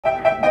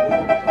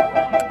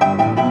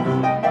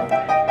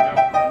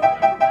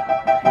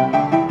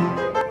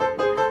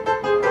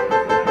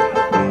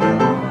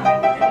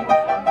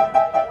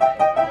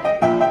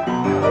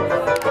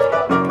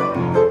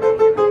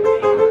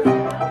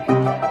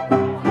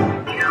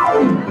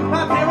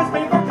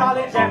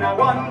I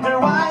wonder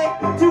why.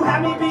 To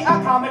have me be a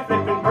comic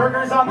flipping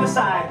burgers on the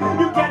side.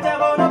 You can't have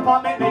an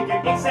apartment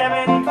making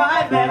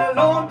 $8.75, let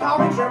alone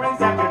car insurance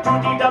after 2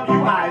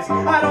 DWIs.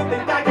 I don't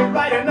think I could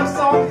write enough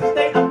songs to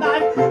stay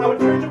alive. I would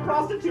turn to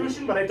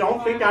prostitution, but I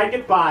don't think I'd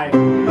get by.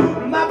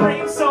 My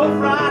brain's so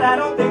fried, I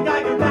don't think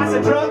I could pass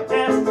a drug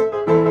test.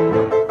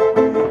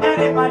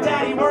 And if my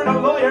daddy weren't a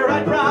lawyer,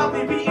 I'd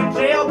probably be in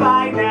jail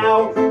by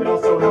now. It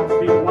also helps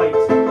being white.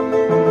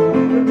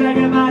 The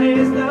Dynamite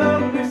is the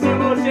most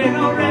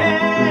emotional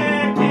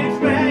wreckage,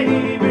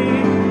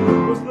 baby.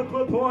 What's the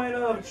point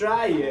of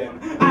trying?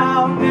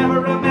 I'll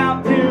never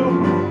amount to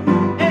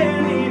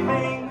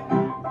anything.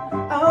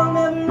 I'll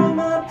never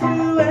amount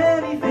to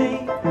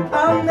anything.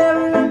 I'll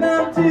never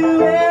amount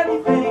to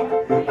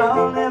anything.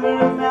 I'll never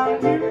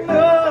amount to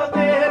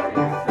nothing.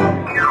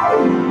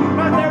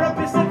 My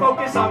therapist said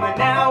focus on the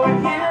now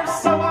and here,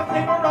 so I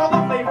flavor all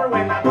the flavor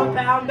when I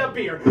pound a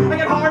beer. I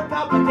get heart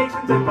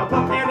palpitations and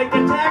panic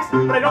attacks,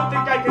 but I don't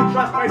think I can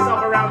trust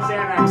myself around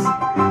Xanax.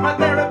 My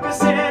therapist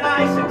said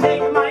I should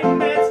take my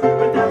meds,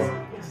 but that's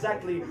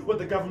exactly what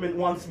the government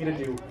wants me to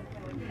do.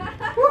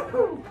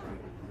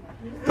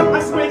 I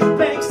switch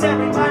banks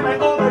every time I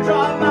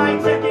overdraw my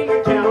checking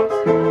account.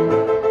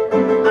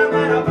 I'm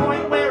at a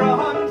point where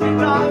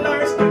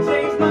 $100 could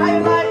change my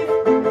life,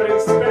 but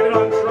it's spend it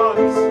on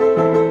drugs.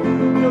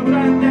 You'll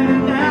grind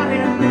that down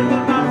and there's a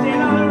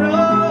mountain on a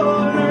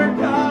roller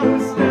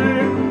coaster.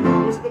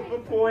 What's the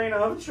point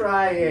of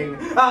trying?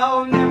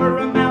 I'll never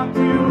amount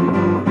to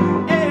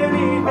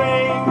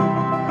anything.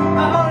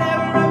 I'll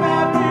never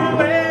amount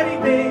to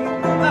anything.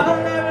 I'll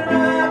never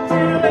amount to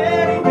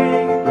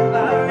anything.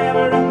 I'll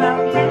never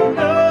amount to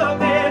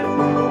nothing.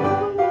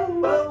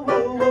 Whoa,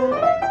 whoa, whoa.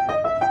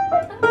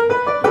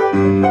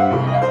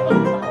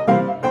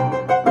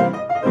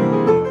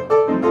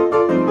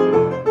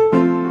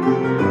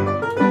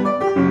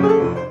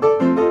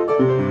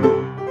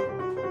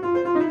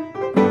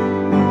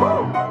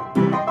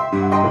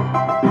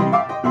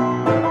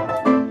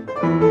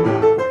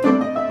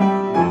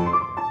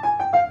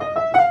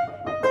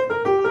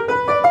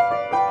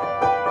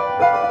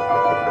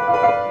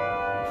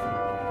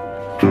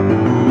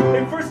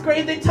 In first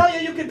grade they tell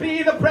you could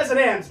be the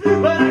president,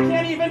 but I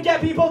can't even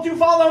get people to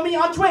follow me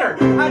on Twitter.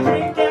 I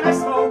drink and I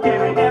smoke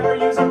and I never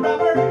use a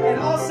rubber, and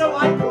also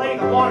I play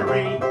the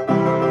lottery.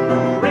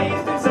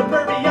 Raised in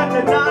suburbia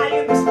to die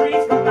in the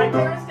streets, but my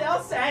parents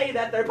still say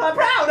that they're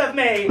proud of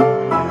me.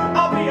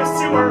 I'll be a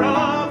sewer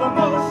of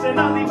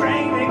emotionally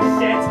draining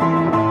shit,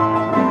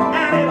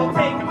 and it'll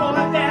take more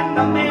than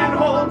a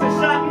manhole to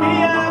shut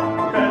me up.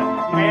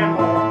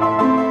 Manhole.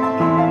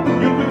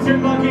 You put your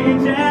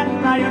luggage at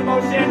my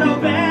emotional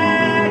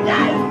bag, I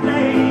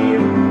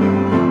blame.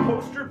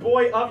 Poster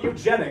boy of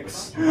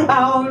eugenics.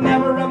 I'll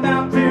never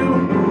amount to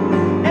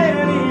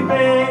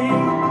anything.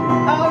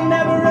 I'll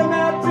never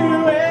amount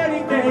to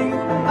anything.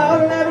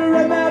 I'll never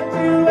amount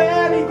to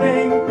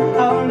anything.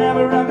 I'll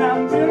never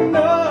amount to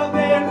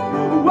nothing.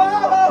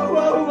 Whoa,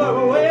 whoa,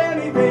 whoa,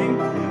 anything.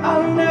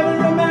 I'll never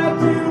amount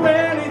to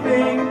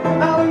anything.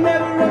 I'll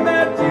never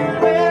amount to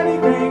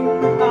anything.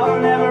 I'll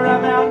never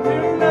amount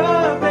to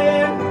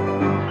nothing.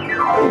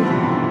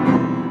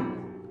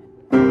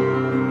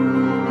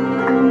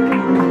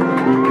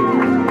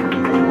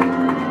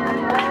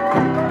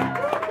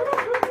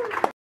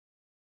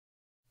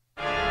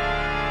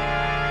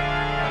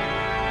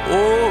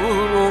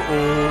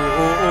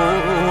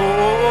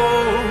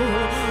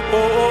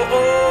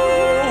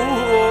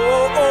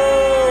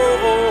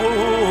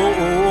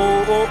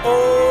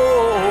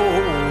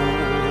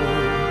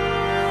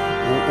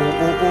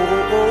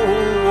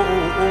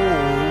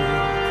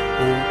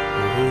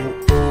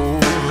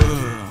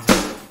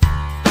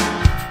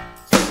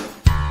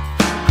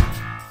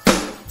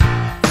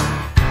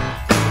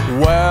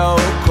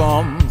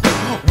 Welcome,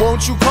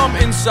 won't you come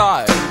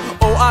inside?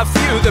 Oh, I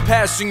fear the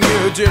passing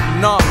year did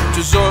not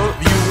deserve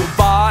you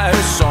by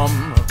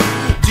some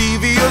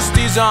devious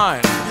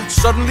design.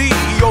 Suddenly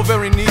you're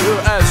very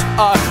near as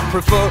I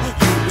prefer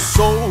you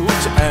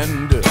soaked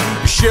and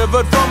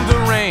shivered from the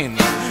rain.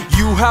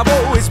 You have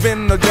always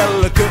been a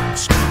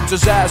delicate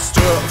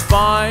disaster,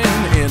 fine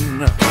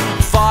in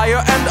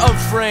fire and a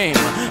frame.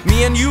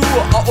 Me and you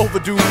are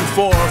overdue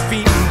for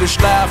fiendish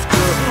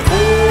laughter.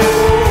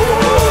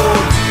 Oh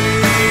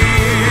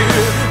dear,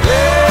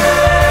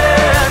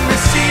 let me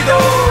see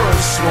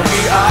those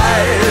smoky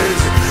eyes,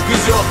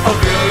 'cause you're a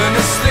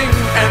villainous thing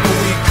and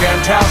we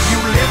can't have you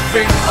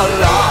living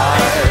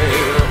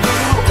alive.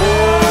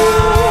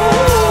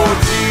 Oh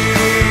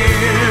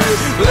dear,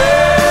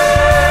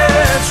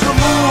 let's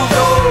remove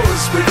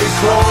those pretty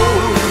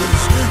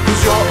clothes,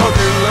 'cause you're a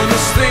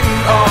villainous thing,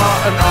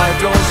 and I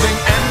don't think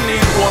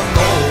anyone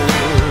knows.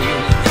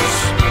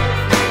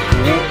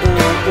 Oh,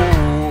 oh, oh.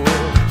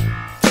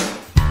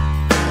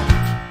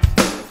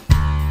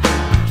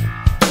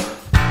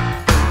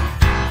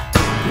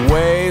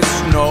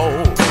 Waste no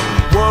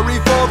worry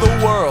for the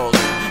world.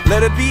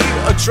 Let it be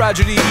a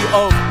tragedy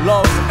of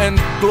love and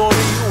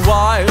glory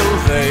while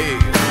they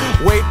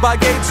wait by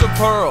gates of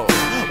pearl.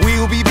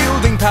 We'll be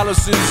building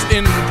palaces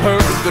in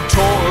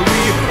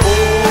purgatory.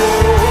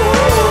 Oh.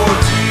 Oh,